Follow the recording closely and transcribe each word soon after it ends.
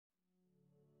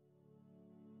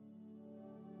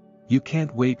You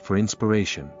can't wait for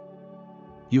inspiration.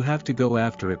 You have to go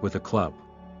after it with a club.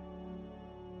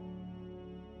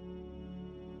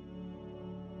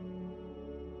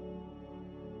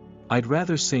 I'd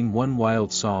rather sing one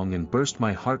wild song and burst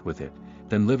my heart with it,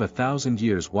 than live 1,000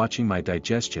 years watching my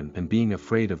digestion and being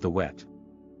afraid of the wet.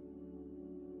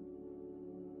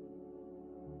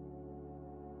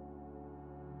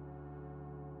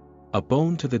 A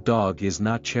bone to the dog is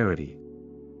not charity.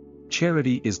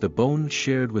 Charity is the bone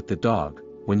shared with the dog,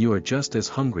 when you are just as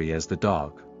hungry as the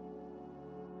dog.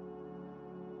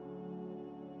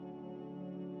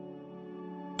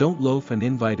 Don't loaf and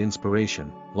invite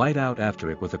inspiration, light out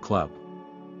after it with a club.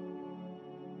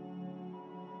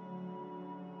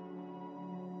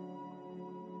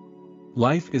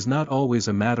 Life is not always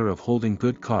a matter of holding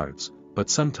good cards, but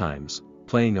sometimes,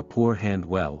 playing a poor hand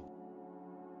well.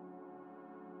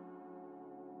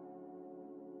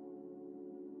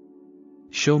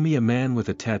 Show me a man with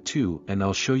a tattoo and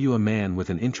I'll show you a man with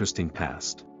an interesting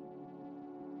past.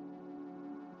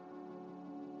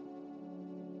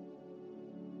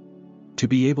 To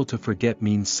be able to forget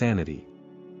means sanity.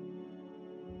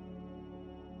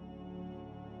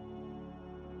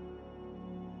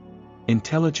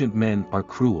 Intelligent men are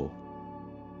cruel.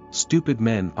 Stupid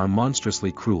men are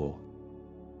monstrously cruel.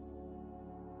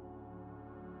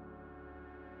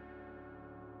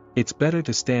 It's better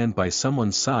to stand by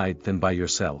someone's side than by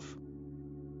yourself.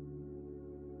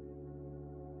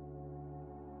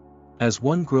 As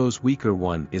one grows weaker,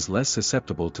 one is less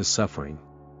susceptible to suffering.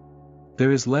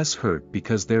 There is less hurt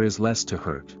because there is less to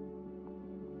hurt.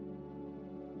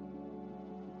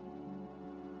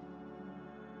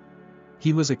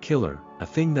 He was a killer, a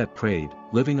thing that preyed,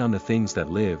 living on the things that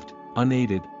lived,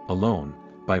 unaided, alone,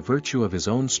 by virtue of his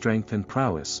own strength and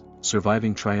prowess,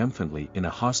 surviving triumphantly in a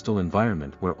hostile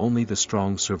environment where only the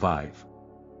strong survive.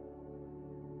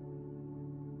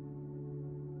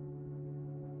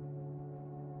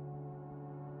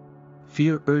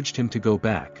 Fear urged him to go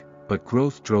back, but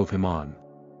growth drove him on.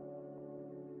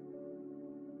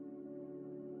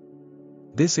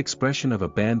 This expression of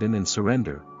abandon and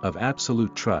surrender, of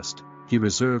absolute trust, he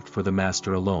reserved for the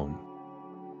master alone.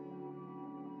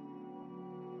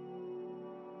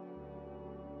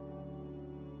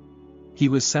 He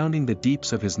was sounding the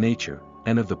deeps of his nature,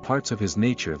 and of the parts of his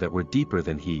nature that were deeper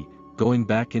than he, going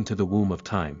back into the womb of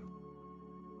time.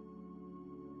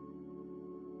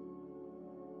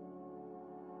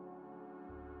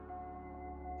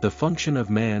 The function of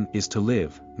man is to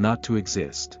live, not to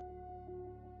exist.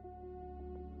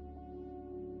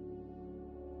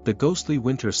 The ghostly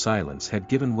winter silence had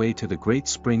given way to the great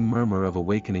spring murmur of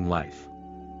awakening life.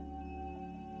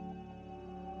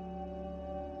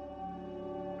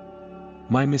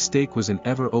 My mistake was in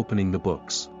ever opening the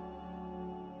books.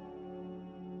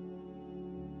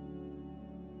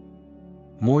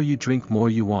 More you drink, more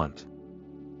you want.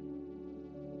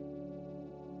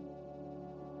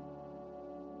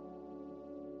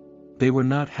 They were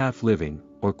not half living,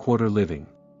 or quarter living.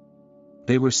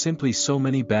 They were simply so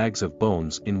many bags of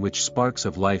bones in which sparks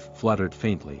of life fluttered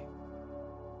faintly.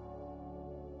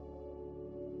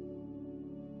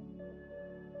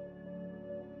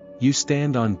 You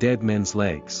stand on dead men's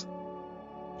legs.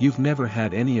 You've never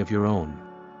had any of your own.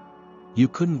 You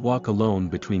couldn't walk alone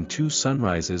between two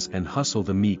sunrises and hustle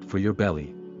the meat for your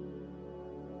belly.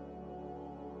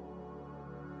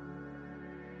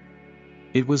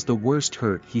 It was the worst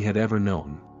hurt he had ever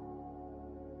known.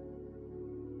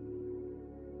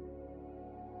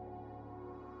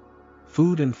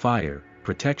 Food and fire,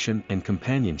 protection and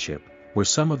companionship, were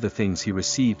some of the things he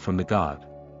received from the god.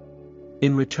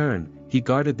 In return, he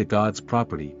guarded the god's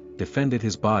property, defended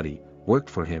his body, worked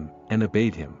for him, and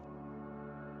obeyed him.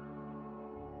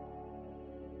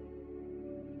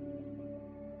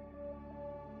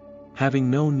 Having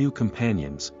no new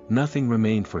companions, nothing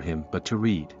remained for him but to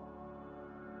read.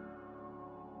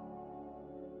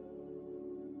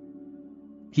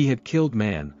 He had killed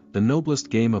man, the noblest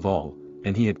game of all,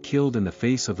 and he had killed in the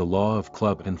face of the law of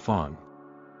club and fawn.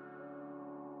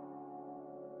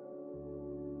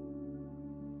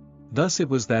 Thus it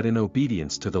was that in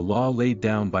obedience to the law laid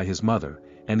down by his mother,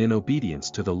 and in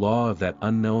obedience to the law of that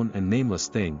unknown and nameless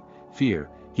thing, fear,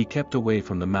 he kept away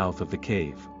from the mouth of the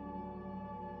cave.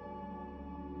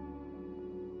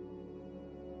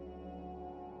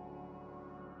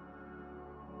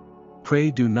 Pray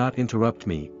do not interrupt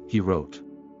me, he wrote.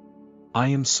 I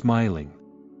am smiling.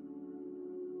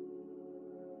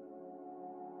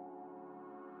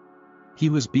 He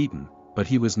was beaten, but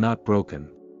he was not broken.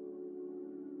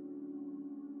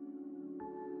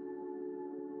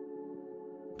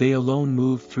 They alone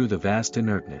moved through the vast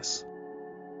inertness.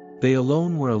 They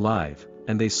alone were alive,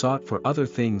 and they sought for other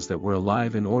things that were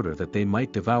alive in order that they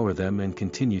might devour them and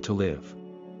continue to live.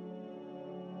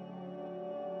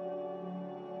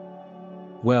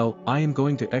 Well, I am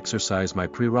going to exercise my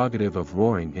prerogative of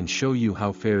roaring and show you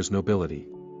how fares nobility.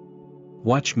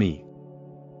 Watch me.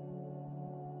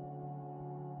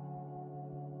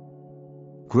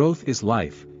 Growth is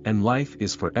life, and life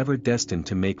is forever destined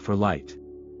to make for light.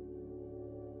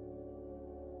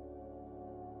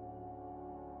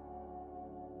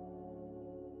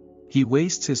 He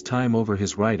wastes his time over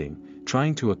his writing,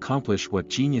 trying to accomplish what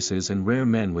geniuses and rare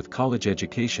men with college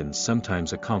educations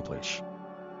sometimes accomplish.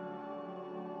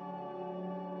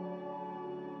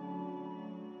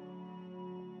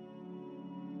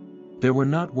 There were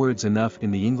not words enough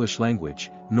in the English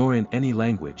language, nor in any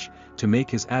language, to make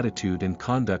his attitude and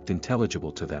conduct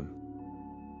intelligible to them.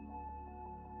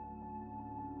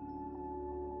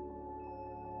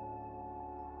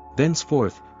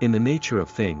 Thenceforth, in the nature of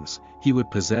things, he would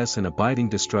possess an abiding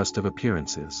distrust of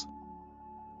appearances.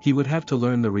 He would have to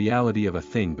learn the reality of a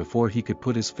thing before he could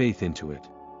put his faith into it.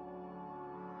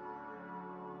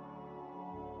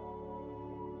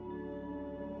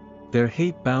 Their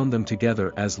hate bound them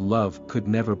together as love could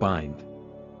never bind.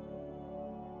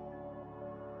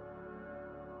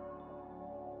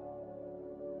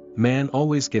 Man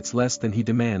always gets less than he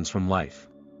demands from life.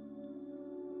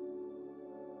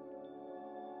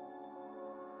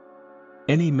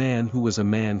 Any man who was a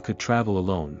man could travel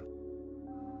alone.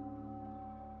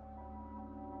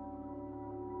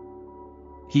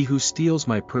 He who steals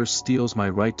my purse steals my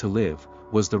right to live,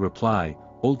 was the reply,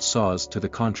 old saws to the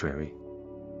contrary.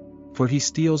 For he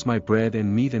steals my bread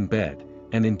and meat and bed,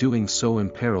 and in doing so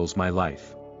imperils my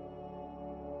life.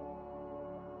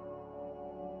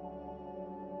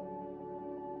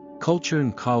 Culture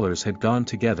and collars had gone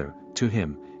together, to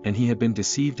him, and he had been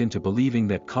deceived into believing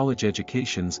that college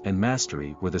educations and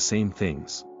mastery were the same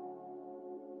things.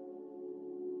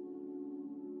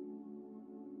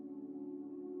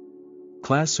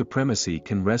 Class supremacy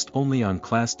can rest only on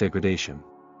class degradation.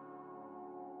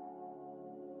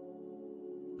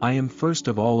 I am first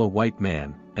of all a white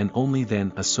man, and only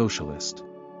then a socialist.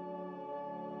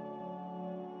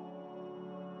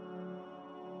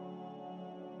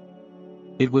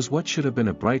 It was what should have been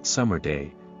a bright summer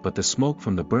day, but the smoke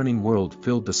from the burning world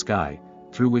filled the sky,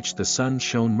 through which the sun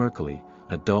shone murkily,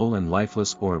 a dull and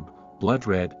lifeless orb,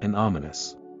 blood-red and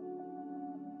ominous.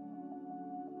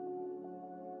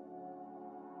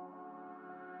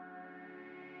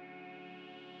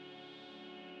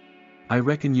 I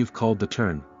reckon you've called the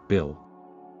turn, Bill.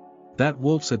 That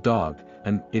wolf's a dog,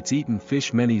 and it's eaten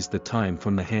fish many's the time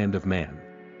from the hand of man.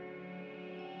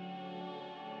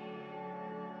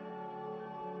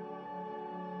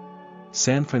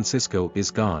 San Francisco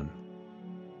is gone.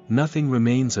 Nothing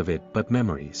remains of it but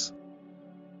memories.